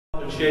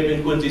in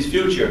shaping Quincy's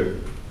future,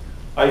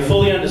 I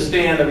fully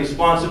understand the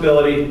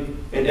responsibility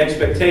and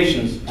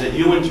expectations that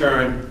you in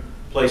turn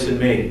place in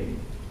me.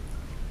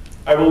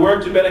 I will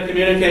work to better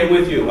communicate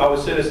with you, our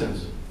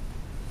citizens.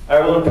 I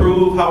will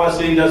improve how our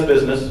city does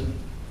business,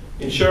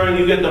 ensuring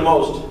you get the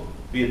most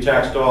via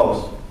tax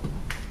dollars.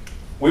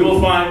 We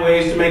will find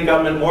ways to make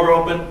government more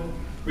open,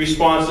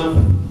 responsive,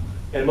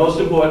 and most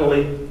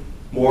importantly,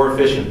 more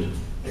efficient.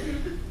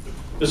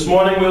 This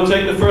morning, we will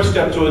take the first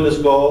step toward this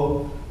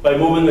goal by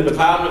moving the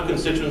Department of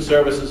Constituent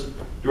Services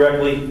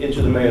directly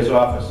into the mayor's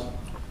office.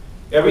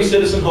 Every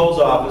citizen holds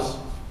office,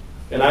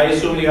 and I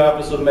assume the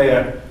office of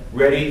mayor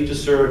ready to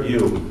serve you.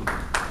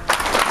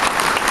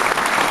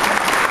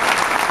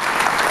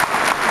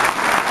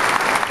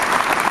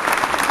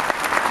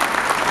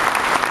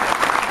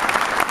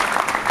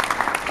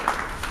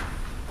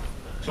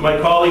 To my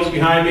colleagues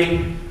behind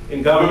me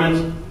in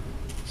government,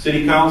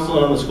 city council,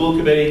 and on the school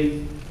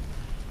committee,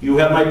 you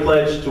have my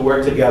pledge to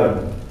work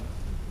together.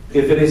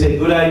 If it is a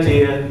good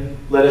idea,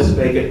 let us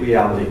make it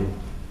reality.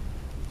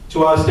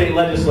 To our state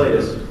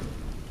legislators,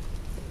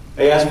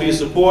 I ask for your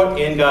support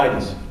and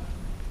guidance.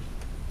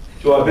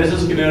 To our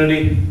business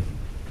community,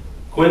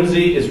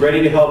 Quincy is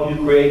ready to help you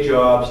create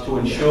jobs to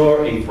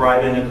ensure a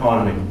thriving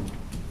economy.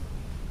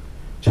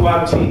 To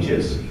our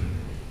teachers,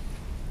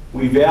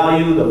 we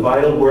value the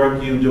vital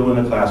work you do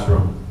in the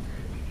classroom.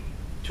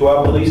 To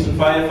our police and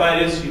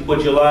firefighters, you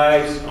put your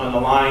lives on the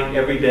line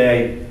every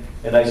day,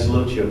 and I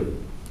salute you.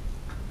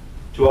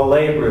 To our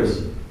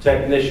laborers,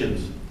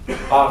 technicians,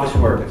 office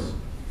workers,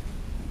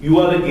 you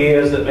are the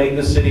gears that make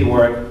the city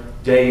work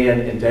day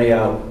in and day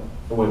out,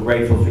 and we're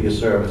grateful for your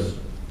service.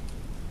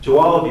 To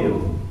all of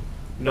you,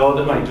 know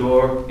that my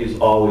door is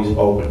always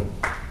open.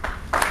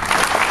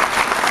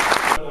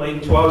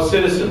 To our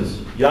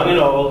citizens, young and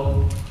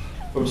old,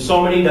 from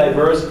so many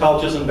diverse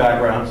cultures and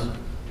backgrounds,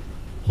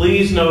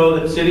 please know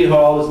that City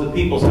Hall is the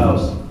people's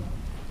house,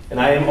 and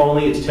I am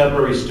only its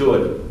temporary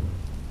steward.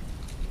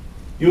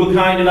 You were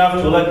kind enough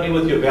to elect me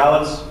with your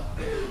ballots.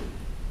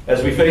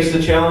 As we face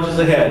the challenges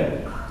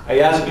ahead, I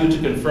ask you to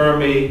confirm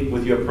me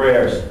with your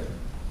prayers.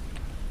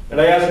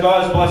 And I ask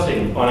God's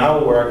blessing on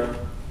our work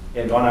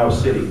and on our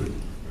city.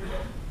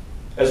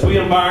 As we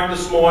embark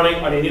this morning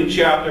on a new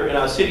chapter in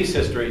our city's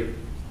history,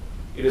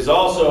 it is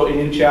also a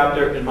new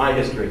chapter in my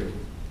history.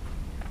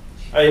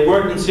 I have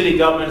worked in city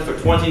government for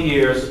 20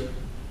 years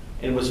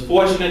and was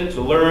fortunate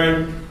to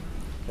learn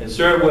and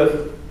serve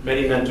with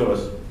many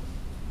mentors.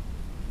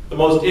 The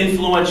most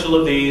influential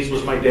of these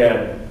was my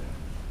dad,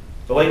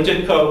 the late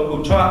Tom Koch,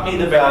 who taught me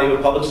the value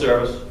of public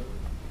service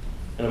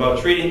and about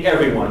treating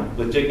everyone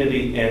with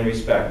dignity and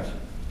respect.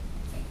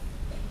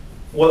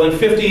 More than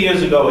 50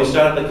 years ago, he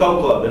started the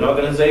Koch Club, an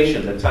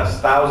organization that touched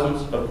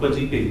thousands of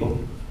Quincy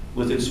people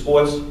with its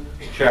sports,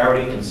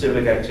 charity, and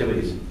civic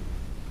activities.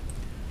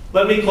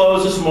 Let me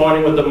close this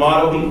morning with the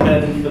motto he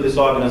penned for this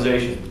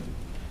organization.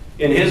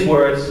 In his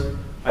words,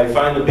 I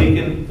find the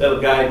beacon that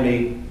will guide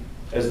me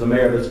as the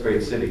mayor of this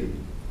great city.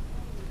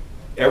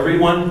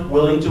 Everyone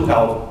willing to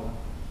help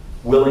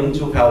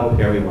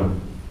everyone.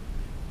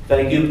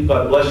 Thank you,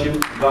 God bless you,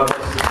 God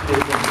bless the city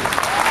of Quincy.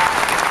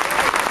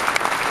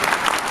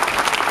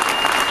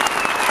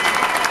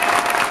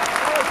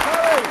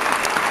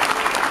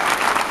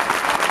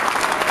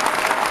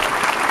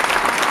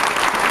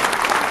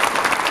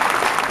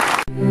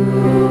 Thank you.